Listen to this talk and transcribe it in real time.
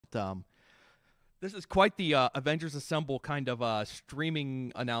but this is quite the Avengers Assemble kind of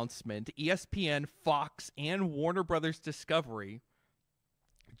streaming announcement. ESPN, Fox, and Warner Brothers Discovery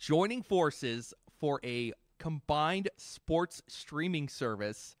joining forces for a combined sports streaming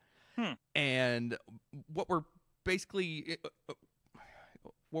service. And what we're basically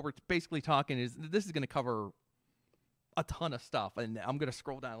talking is this is going to cover a ton of stuff, and I'm going to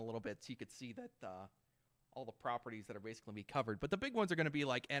scroll down a little bit so you can see that all the properties that are basically going to be covered. But the big ones are going to be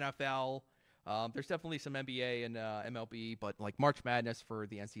like NFL. There's definitely some NBA and MLB, but like March Madness for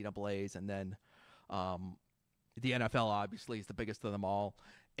the NCAAs, and then the NFL obviously is the biggest of them all,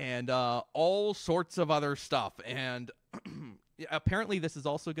 and all sorts of other stuff. And apparently this is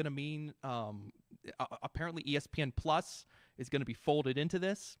also going to mean apparently ESPN Plus is going to be folded into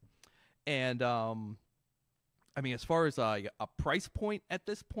this. And I mean, as far as a price point at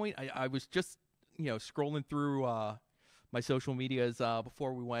this point, I was just scrolling through my social medias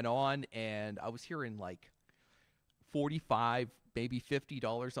before we went on, and I was hearing like $45, maybe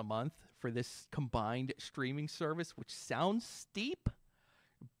 $50 a month for this combined streaming service, which sounds steep,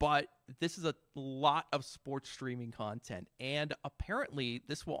 but this is a lot of sports streaming content. And apparently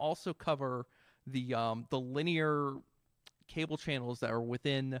this will also cover the linear cable channels that are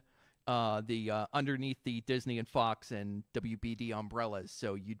within the underneath the Disney and Fox and WBD umbrellas.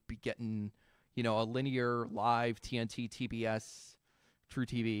 So you'd be getting a linear, live, TNT, TBS, True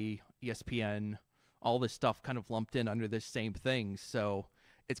TV, ESPN, all this stuff kind of lumped in under this same thing. So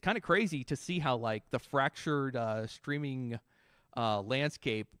it's kind of crazy to see how like the fractured streaming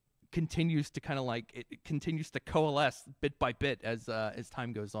landscape continues to kind of like it continues to coalesce bit by bit as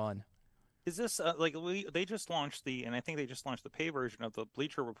time goes on. Is this they just launched and I think they just launched the pay version of the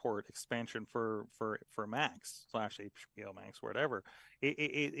Bleacher Report expansion for Max / HBO Max, whatever.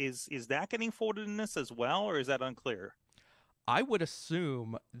 Is that getting folded in this as well, or is that unclear? I would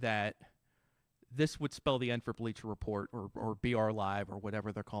assume that this would spell the end for Bleacher Report or BR Live or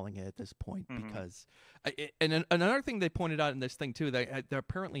whatever they're calling it at this point. Because and another thing they pointed out in this thing too, they're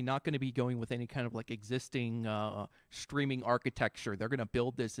apparently not going to be going with any kind of like existing streaming architecture. They're going to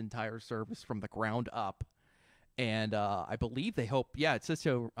build this entire service from the ground up, and I believe they hope. Yeah, it says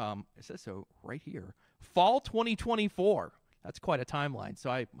so. It says so right here. Fall 2024. That's quite a timeline.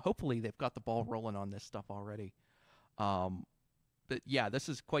 So hopefully they've got the ball rolling on this stuff already. But yeah, this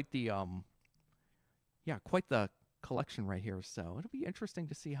is quite the quite the collection right here. So it'll be interesting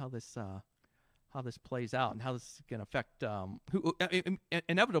to see how this plays out and how this is going to affect.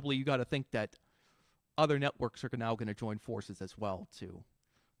 Inevitably, you got to think that other networks are now going to join forces as well to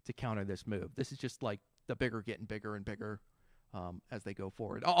counter this move. This is just like the bigger getting bigger and bigger as they go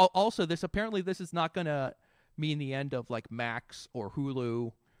forward. Also, this is not going to mean the end of like Max or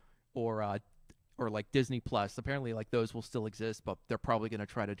Hulu or like Disney Plus. Apparently, like those will still exist, but they're probably going to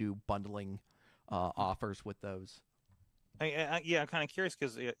try to do bundling offers with those. I'm kind of curious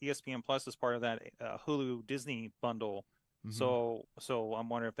because ESPN Plus is part of that Hulu Disney bundle. So I'm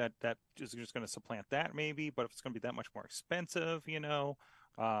wondering if that is just going to supplant that maybe, but if it's going to be that much more expensive,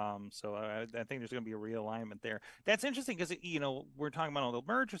 So I think there's going to be a realignment there. That's interesting because we're talking about all the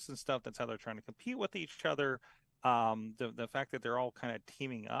mergers and stuff. That's how they're trying to compete with each other. The fact that they're all kind of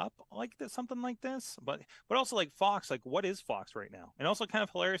teaming up like this, something like this, but also like Fox, like what is Fox right now? And also kind of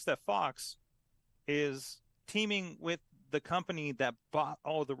hilarious that Fox is teaming with the company that bought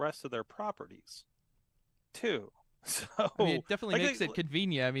all the rest of their properties too. So I mean, it definitely makes it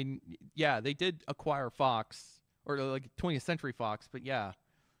convenient. I mean, yeah, they did acquire Fox or like 20th Century Fox, but yeah,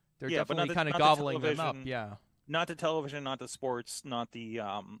 they're definitely kind of gobbling them up. Yeah, not the television, not the sports, not the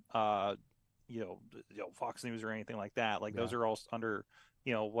Fox News or anything like that. Like those are all under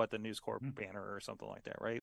what the News Corp banner or something like that, right?